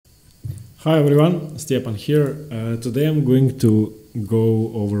Hi everyone, Stepan here. Today I'm going to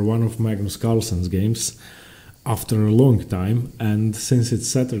go over one of Magnus Carlsen's games after a long time, and since it's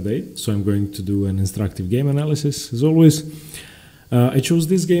Saturday, so I'm going to do an instructive game analysis as always. I chose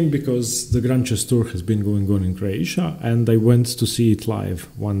this game because the Grand Chess Tour has been going on in Croatia and I went to see it live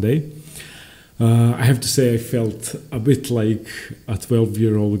one day. I have to say I felt a bit like a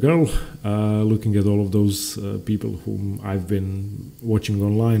 12-year-old girl looking at all of those people whom I've been watching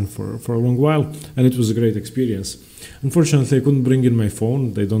online for a long while, and it was a great experience. Unfortunately, I couldn't bring in my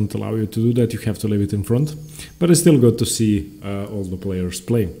phone. They don't allow you to do that. You have to leave it in front. But I still got to see all the players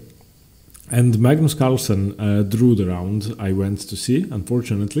play. And Magnus Carlsen drew the round I went to see,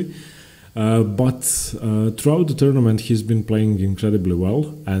 unfortunately. But throughout the tournament he's been playing incredibly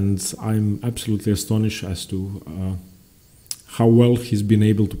well, and I'm absolutely astonished as to how well he's been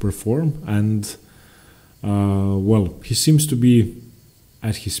able to perform. And well, he seems to be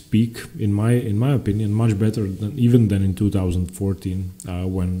at his peak, in my opinion, much better than even in 2014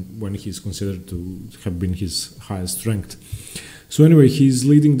 when he's considered to have been his highest strength. So anyway, he's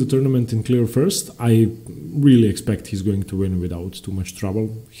leading the tournament in clear first. I really expect he's going to win without too much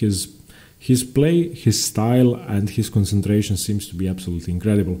trouble. His play, his style, and his concentration seems to be absolutely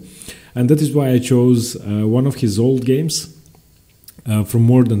incredible. And that is why I chose one of his old games from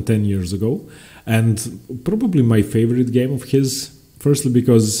more than 10 years ago. And probably my favorite game of his, firstly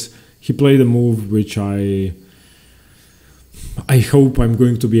because he played a move which I hope I'm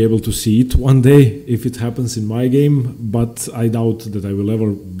going to be able to see it one day if it happens in my game, but I doubt that I will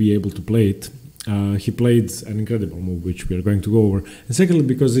ever be able to play it. He played an incredible move, which we are going to go over. And secondly,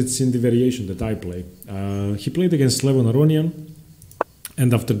 because it's in the variation that I play. He played against Levon Aronian,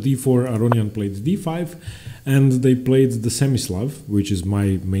 and after d4, Aronian played d5, and they played the Semi-Slav, which is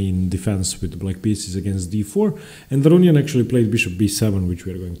my main defense with the black pieces against d4, and Aronian actually played bishop b7, which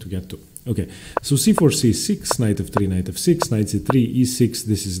we are going to get to. Okay, so c4, c6, knight f3, knight f6, knight c3, e6,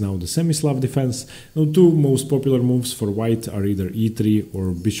 this is now the Semi-Slav defense. Now two most popular moves for white are either e3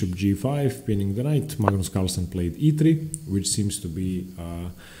 or bishop g5, pinning the knight. Magnus Carlsen played e3, which seems to be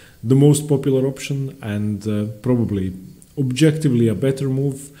the most popular option and probably objectively a better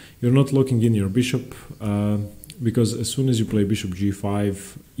move. You're not locking in your bishop because as soon as you play bishop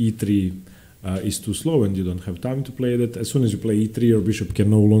g5, e3 is too slow and you don't have time to play that. As soon as you play e3, your bishop can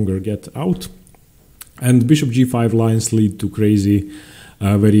no longer get out. And bishop g5 lines lead to crazy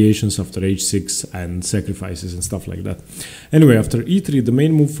variations after h6 and sacrifices and stuff like that. Anyway, after e3, the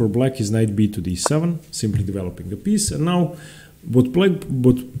main move for black is knight b to d7, simply developing the piece. And now what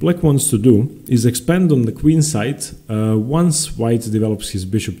black wants to do is expand on the queen side once white develops his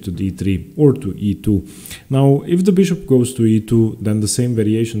bishop to d3 or to e2. Now, if the bishop goes to e2, then the same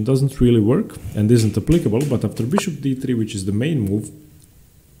variation doesn't really work and isn't applicable. But after bishop d3, which is the main move,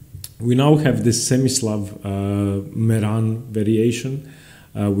 we now have this Semi-Slav Meran variation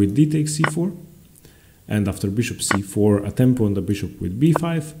with d takes c4. And after bishop c4, a tempo on the bishop with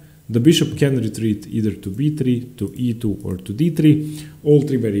b5. The bishop can retreat either to b3, to e2, or to d3. All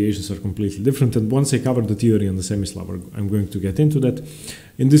three variations are completely different, and once I cover the theory on the Semi-Slav, I'm going to get into that.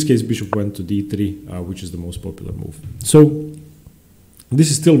 In this case, bishop went to d3, which is the most popular move. So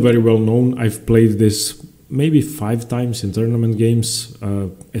this is still very well known. I've played this maybe 5 times in tournament games,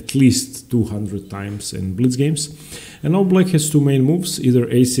 at least 200 times in blitz games. And now black has two main moves, either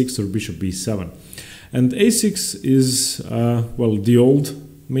a6 or bishop b7. And a6 is, well, the old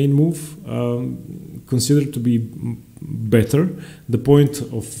main move, considered to be better. The point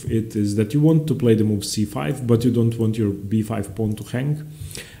of it is that you want to play the move c5, but you don't want your b5 pawn to hang.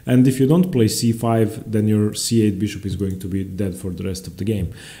 And if you don't play c5, then your c8 bishop is going to be dead for the rest of the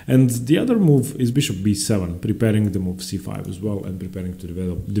game. And the other move is bishop b7, preparing the move c5 as well and preparing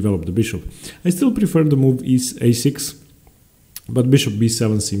to develop the bishop. I still prefer the move a6, but bishop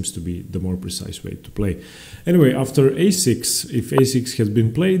b7 seems to be the more precise way to play. Anyway, after a6, if a6 has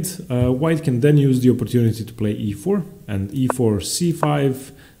been played, white can then use the opportunity to play e4, and e4,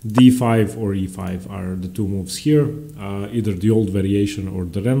 c5, d5 or e5 are the two moves here, either the old variation or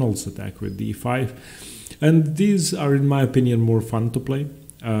the Reynolds attack with d5. And these are, in my opinion, more fun to play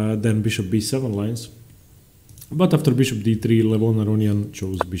than bishop b7 lines. But after bishop d3, Levon Aronian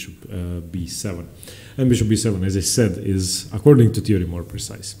chose bishop b7. And bishop b7, as I said, is, according to theory, more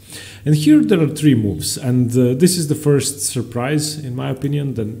precise. And here there are 3 moves. And this is the first surprise, in my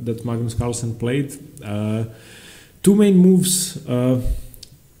opinion, that Magnus Carlsen played. 2 main moves,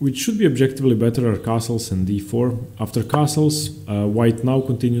 which should be objectively better, are castles and d4. After castles, white now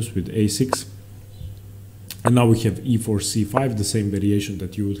continues with a6. And now we have e4, c5, the same variation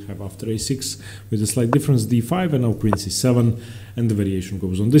that you would have after a6, with a slight difference, d5, and now queen c7, and the variation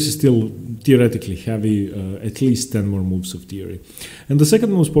goes on. This is still theoretically heavy, at least 10 more moves of theory. And the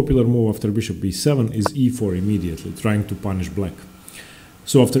second most popular move after bishop b7 is e4 immediately, trying to punish black.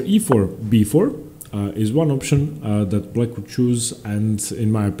 So after e4, b4 is one option that black would choose, and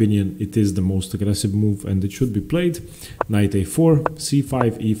in my opinion it is the most aggressive move and it should be played. Knight a4,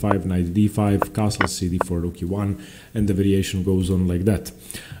 c5, e5, knight d5, castle cd4, rook e1, and the variation goes on like that.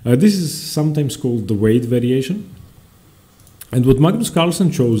 This is sometimes called the Wade variation. And what Magnus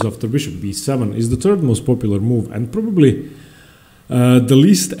Carlsen chose after bishop b7 is the third most popular move and probably the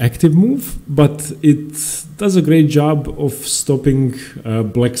least active move, but it does a great job of stopping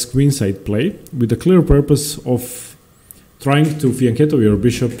black's queenside play with a clear purpose of trying to fianchetto your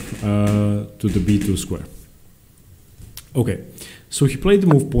bishop to the b2 square. Okay, so he played the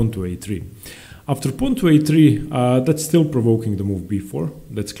move pawn to a3. After pawn to a3, that's still provoking the move b4.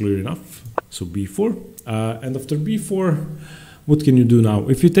 That's clear enough. So b4, and after b4, what can you do now?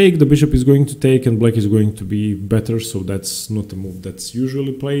 If you take, the bishop is going to take and black is going to be better, so that's not a move that's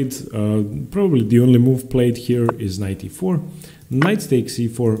usually played. Probably the only move played here is knight e4. Knight takes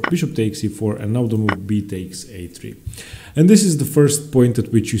e4, bishop takes e4, and now the move b takes a3. And this is the first point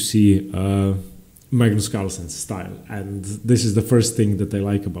at which you see Magnus Carlsen's style, and this is the first thing that I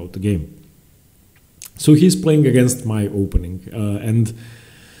like about the game. So he's playing against my opening, and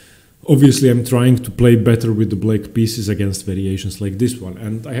obviously I'm trying to play better with the black pieces against variations like this one,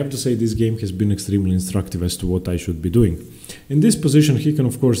 and I have to say this game has been extremely instructive as to what I should be doing. In this position he can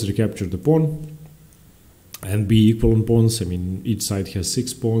of course recapture the pawn and be equal on pawns. I mean, each side has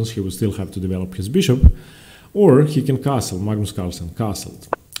 6 pawns, he will still have to develop his bishop, or he can castle. Magnus Carlsen castled.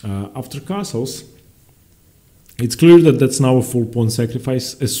 After castles, it's clear that that's now a full pawn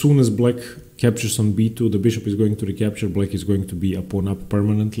sacrifice. As soon as black captures on b2, the bishop is going to recapture, black is going to be a pawn up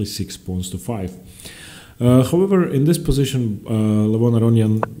permanently, 6 pawns to 5. However, in this position, Levon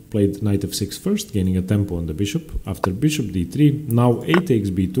Aronian played knight f6 first, gaining a tempo on the bishop. After bishop d3, now a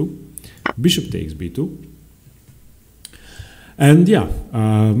takes b2, bishop takes b2. And yeah,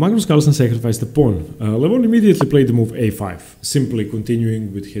 Magnus Carlsen sacrificed the pawn. Levon immediately played the move a5, simply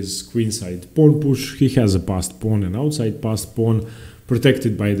continuing with his queenside pawn push. He has a passed pawn and outside passed pawn,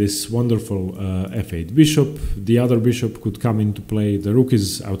 protected by this wonderful f8 bishop. The other bishop could come into play. The rook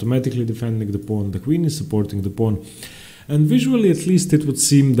is automatically defending the pawn. The queen is supporting the pawn. And visually, at least, it would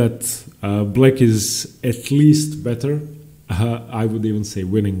seem that black is at least better. I would even say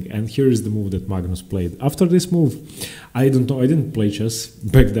winning. And here is the move that Magnus played. After this move, I don't know, I didn't play chess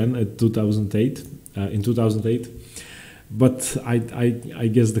back then in 2008. But I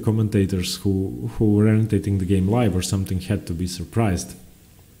guess the commentators who were annotating the game live or something had to be surprised.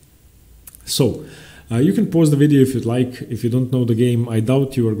 So, you can pause the video if you'd like. If you don't know the game, I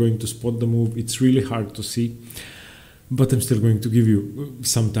doubt you are going to spot the move. It's really hard to see. But I'm still going to give you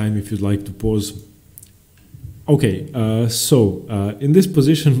some time if you'd like to pause. Okay, in this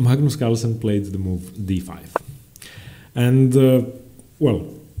position, Magnus Carlsen played the move d5. And, well,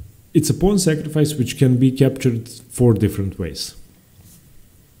 it's a pawn sacrifice which can be captured 4 different ways.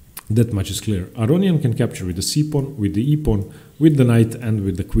 That much is clear. Aronian can capture with the c-pawn, with the e-pawn, with the knight, and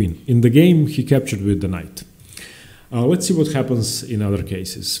with the queen. In the game, he captured with the knight. Let's see what happens in other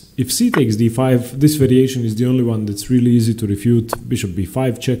cases. If c takes d5, this variation is the only one that's really easy to refute. Bishop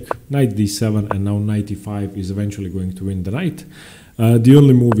b5 check, knight d7, and now knight e5 is eventually going to win the knight. The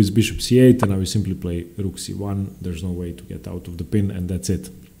only move is bishop c8, and I will simply play rook c1. There's no way to get out of the pin, and that's it.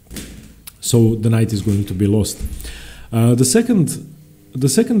 So the knight is going to be lost. The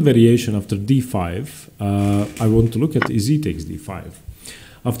second variation after d5 I want to look at is e takes d5.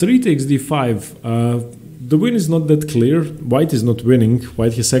 After e takes d5, the win is not that clear. White is not winning.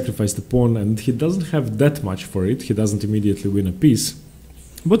 White has sacrificed the pawn and he doesn't have that much for it. He doesn't immediately win a piece,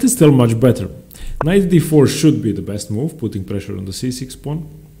 but it's still much better. Knight d4 should be the best move, putting pressure on the c6 pawn.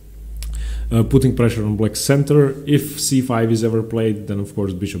 Putting pressure on black's center. If c5 is ever played, then of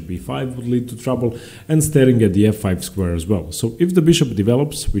course bishop b5 would lead to trouble, and staring at the f5 square as well. So if the bishop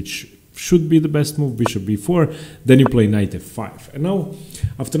develops, which should be the best move, bishop b4, then you play knight f5. And now,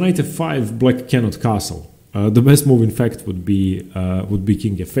 after knight f5, black cannot castle. The best move, in fact, would be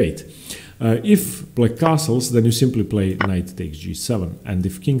king f8. If black castles, then you simply play knight takes g7, and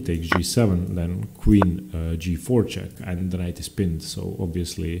if king takes g7, then queen g4 check, and the knight is pinned. So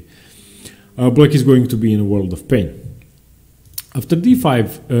obviously, black is going to be in a world of pain. After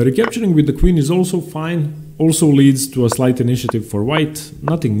d5, recapturing with the queen is also fine, also leads to a slight initiative for white,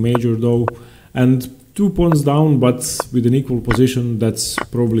 nothing major though, and 2 pawns down, but with an equal position, that's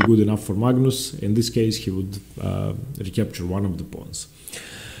probably good enough for Magnus. In this case, he would recapture one of the pawns.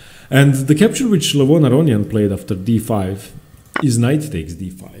 And the capture which Levon Aronian played after d5 is knight takes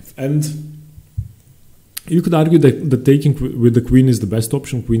d5. And you could argue that the taking with the queen is the best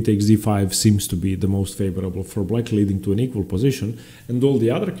option. Queen takes d5 seems to be the most favorable for black, leading to an equal position, and all the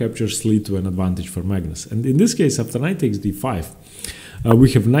other captures lead to an advantage for Magnus. And in this case, after knight takes d5,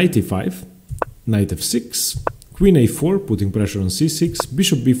 we have knight e5, knight f6, queen a4, putting pressure on c6,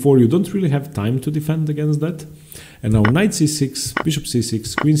 bishop b4, you don't really have time to defend against that. And now knight c6, bishop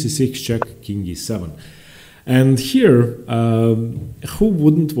c6, queen c6, check, king e7. And here, who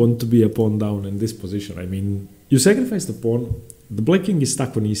wouldn't want to be a pawn down in this position? I mean, you sacrifice the pawn, the black king is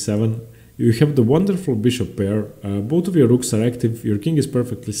stuck on e7, you have the wonderful bishop pair, both of your rooks are active, your king is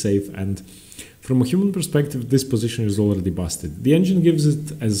perfectly safe, and from a human perspective, this position is already busted. The engine gives it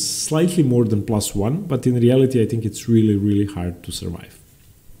as slightly more than +1, but in reality, I think it's really, really hard to survive.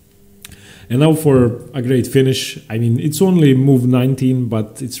 And now for a great finish. I mean, it's only move 19,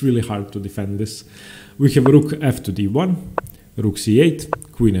 but it's really hard to defend this. We have rook f to d1, rook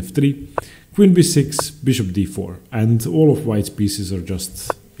c8, queen f3, queen b6, bishop d4, and all of white's pieces are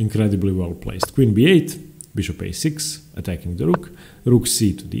just incredibly well placed. Queen b8, bishop a6, attacking the rook, rook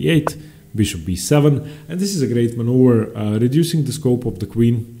c to d8, bishop b7, and this is a great maneuver, reducing the scope of the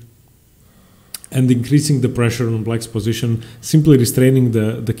queen and increasing the pressure on black's position, simply restraining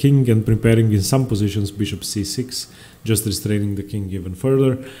the king and preparing in some positions bishop c6, just restraining the king even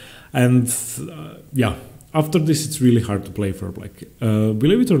further. And yeah, after this it's really hard to play for black.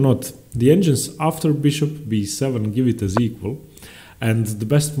 Believe it or not, the engines after bishop b7 give it as equal, and the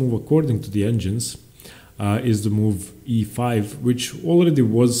best move according to the engines is the move e5, which already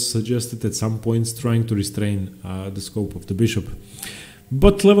was suggested at some points, trying to restrain the scope of the bishop.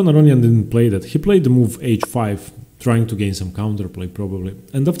 But Levon Aronian didn't play that. He played the move h5, trying to gain some counterplay probably.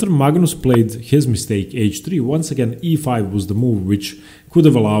 And after Magnus played his mistake h3, once again e5 was the move which could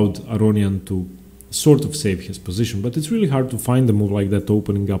have allowed Aronian to sort of save his position. But it's really hard to find a move like that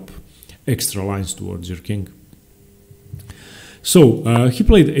opening up extra lines towards your king. So he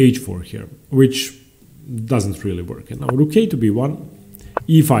played h4 here, which doesn't really work. And now rook a to b1,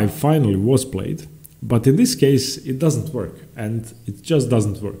 e5 finally was played, but in this case it doesn't work, and it just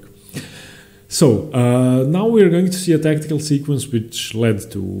doesn't work. So now we're going to see a tactical sequence which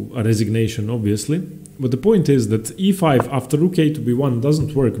led to a resignation, obviously, but the point is that e5 after rook a to b1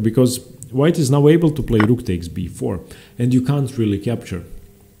 doesn't work because white is now able to play rook takes b4, and you can't really capture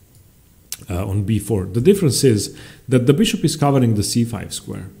on b4. The difference is that the bishop is covering the c5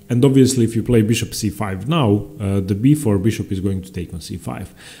 square, and obviously if you play bishop c5 now, the b4 bishop is going to take on c5.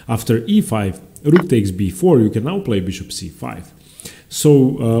 After e5, rook takes b4, you can now play bishop c5. So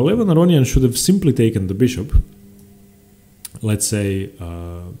Levon Aronian should have simply taken the bishop. Let's say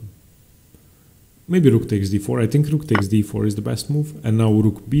maybe rook takes d4. I think rook takes d4 is the best move, and now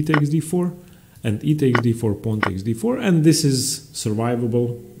rook b takes d4. And e takes d4, pawn takes d4, and this is survivable.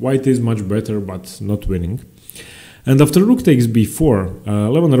 White is much better, but not winning. And after rook takes b4,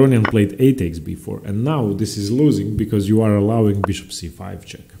 Levon Aronian played a takes b4, and now this is losing because you are allowing bishop c5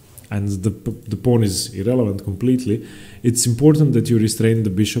 check. And the pawn is irrelevant completely. It's important that you restrain the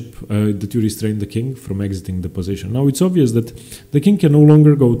bishop, that you restrain the king from exiting the position. Now it's obvious that the king can no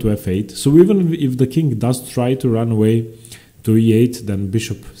longer go to f8, so even if the king does try to run away to e8, then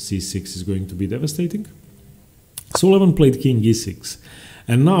bishop c6 is going to be devastating. So Levon played king e6,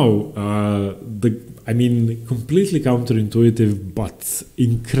 and now I mean, completely counterintuitive but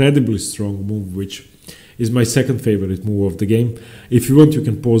incredibly strong move, which is my second favorite move of the game. If you want, you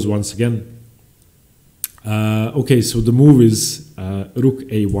can pause once again. Okay, so the move is rook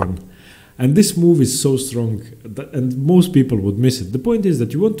a1. And this move is so strong, and most people would miss it. The point is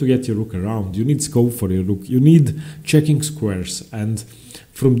that you want to get your rook around. You need scope for your rook. You need checking squares. And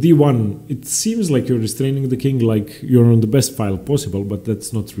from d1, it seems like you're restraining the king like you're on the best file possible, but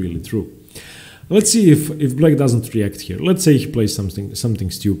that's not really true. Let's see if black doesn't react here. Let's say he plays something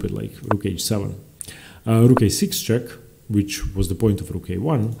stupid like rook h7. Rook a6 check, which was the point of rook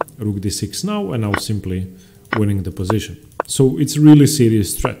a1. Rook d6 now, and now simply winning the position. So it's a really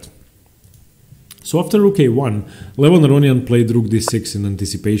serious threat. So after rook a1, Levon Aronian played rook d6 in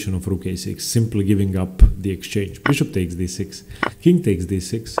anticipation of rook a6, simply giving up the exchange. Bishop takes d6, king takes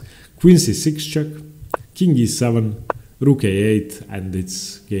d6, queen c6 check, king e7, rook a8, and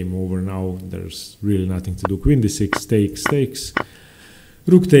it's game over now. There's really nothing to do. Queen d6 takes,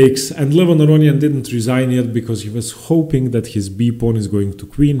 rook takes, and Levon Aronian didn't resign yet because he was hoping that his b pawn is going to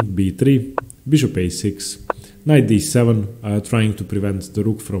queen b3, bishop a6, knight d7, trying to prevent the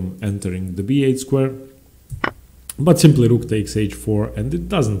rook from entering the b8 square. But simply rook takes h4, and it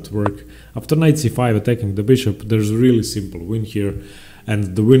doesn't work. After knight c5 attacking the bishop, there's a really simple win here,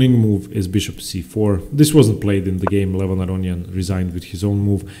 and the winning move is bishop c4. This wasn't played in the game. Levon Aronian resigned with his own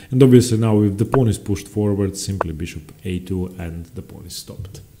move, and obviously now if the pawn is pushed forward, simply bishop a2 and the pawn is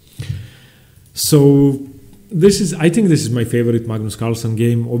stopped. So I think this is my favorite Magnus Carlsen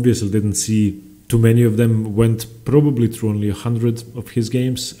game. Obviously didn't see too many of them, went probably through only 100 of his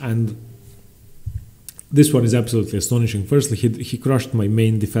games, and this one is absolutely astonishing. Firstly, he crushed my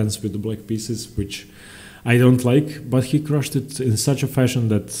main defense with the black pieces, which I don't like, but he crushed it in such a fashion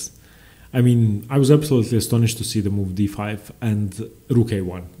that, I mean, I was absolutely astonished to see the move d5 and rook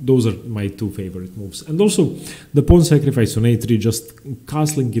a1. Those are my two favorite moves. And also the pawn sacrifice on a3, just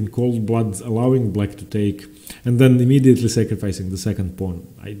castling in cold blood, allowing black to take, and then immediately sacrificing the second pawn.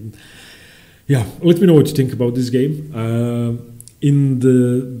 Yeah, let me know what you think about this game. In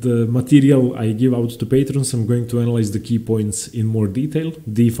the material I give out to patrons, I'm going to analyze the key points in more detail,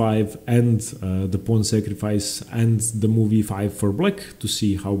 d5 and the pawn sacrifice and the move e5 for black, to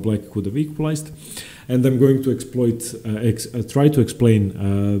see how black could have equalized. And I'm going to try to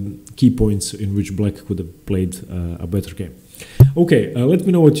explain key points in which black could have played a better game. Okay, let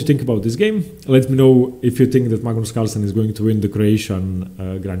me know what you think about this game. Let me know if you think that Magnus Carlsen is going to win the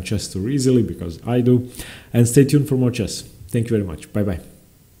Croatian Grand Chess Tour easily, because I do. And stay tuned for more chess. Thank you very much. Bye-bye.